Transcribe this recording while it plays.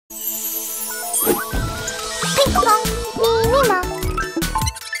핑크퐁 미니모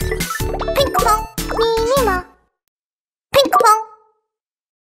핑크퐁 미니모 핑크퐁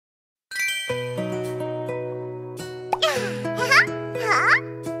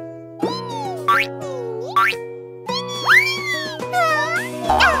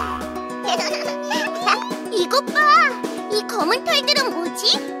이것 봐! 이 검은 털들은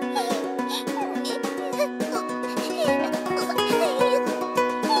뭐지?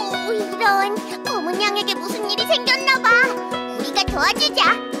 이런, 검은 양에게 무슨 일이 생겼나 봐. 우리가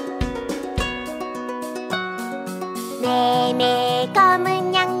도와주자. 네네,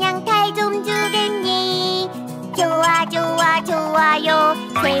 검은 양양 털 좀 주겠니? 좋아 좋아 좋아요.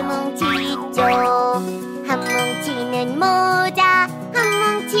 세 뭉치 있죠. 한 뭉치는 모자,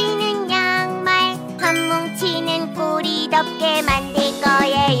 한 뭉치는 양말, 한 뭉치는 꼬리 덮개 만들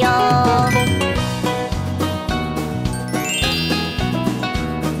거예요.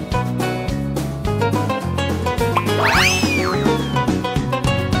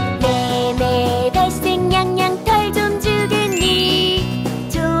 네네, 발색 양양 털 좀 주겠니?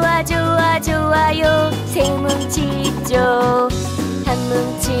 좋아 좋아 좋아요. 세 뭉치 있죠. 한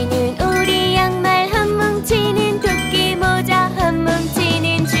뭉치는 우리 양말, 한 뭉치는 토끼 모자, 한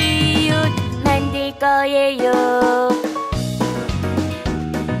뭉치는 쥐옷 만들 거예요.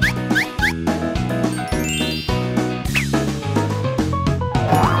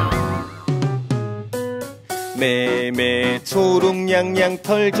 매매 초록 양양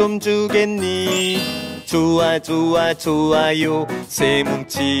털 좀 주겠니? 좋아 좋아 좋아요. 세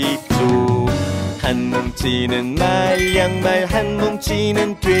뭉치 있죠. 한 뭉치는 말 양말, 한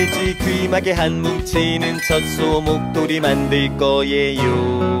뭉치는 돼지 귀마개, 한 뭉치는 젖소 목도리 만들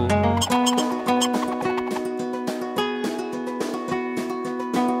거예요.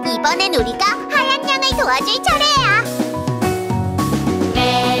 이번엔 우리가 하얀 양을 도와줄 차례야.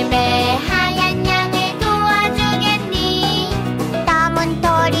 매매 하얀 양을 도와주겠니? 남은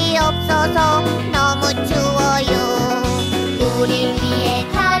털이 없어서 너무 추워요. 우릴 위해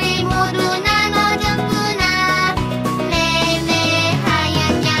털을 모두 나눠줬구나. 매매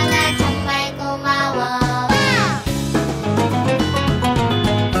하얀 양아 정말 고마워.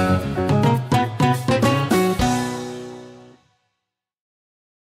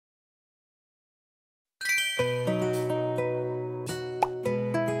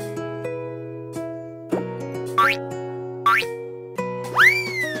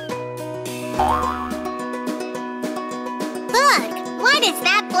 Look, what is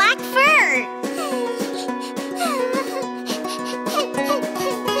that black fur?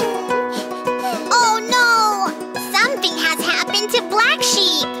 Oh no! Something has happened to Black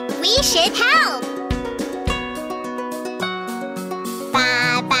Sheep. We should help.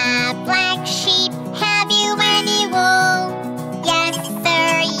 Baa Baa Black Sheep, have you any wool? Yes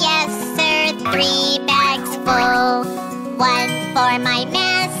sir, 3 bags full. One for my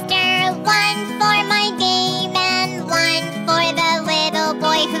master, one for my game, and one for the little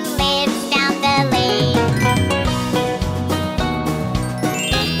boy who lives down the lane.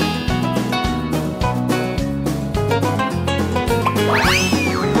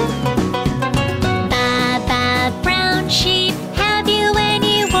 Baa Baa Brown Sheep, have you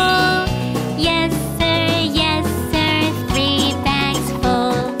any wool? Yes sir, 3 bags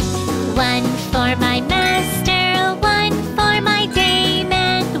full. One for my master, one for my dame,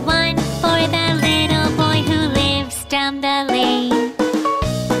 and one for the little boy who lives down the lane.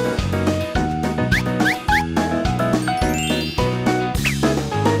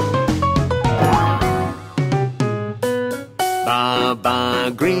 Baa Baa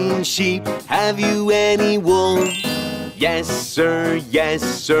Green Sheep, have you any wool? Yes sir,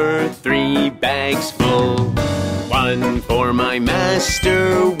 3 bags full. One for my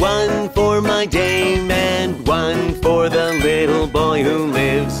master, one for my dame, and one for the little boy who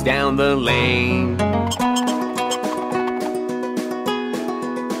lives down the lane.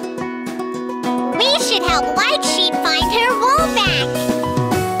 We should help White Sheep find her wool back.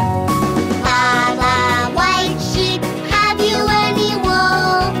 Baa Baa White Sheep, have you any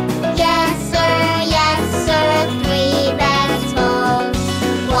wool? Yes sir, 3 bags full.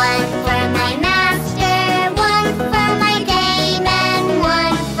 One for my master, one for my dame, and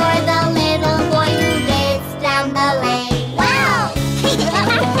one for the little boy who lives down the lane. Wow!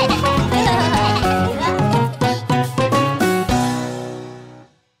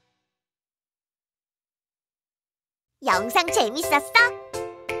 영상 재밌었어?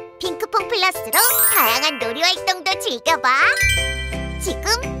 핑크퐁 플러스로 다양한 놀이 활동도 즐겨봐.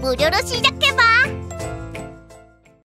 지금 무료로 시작해봐.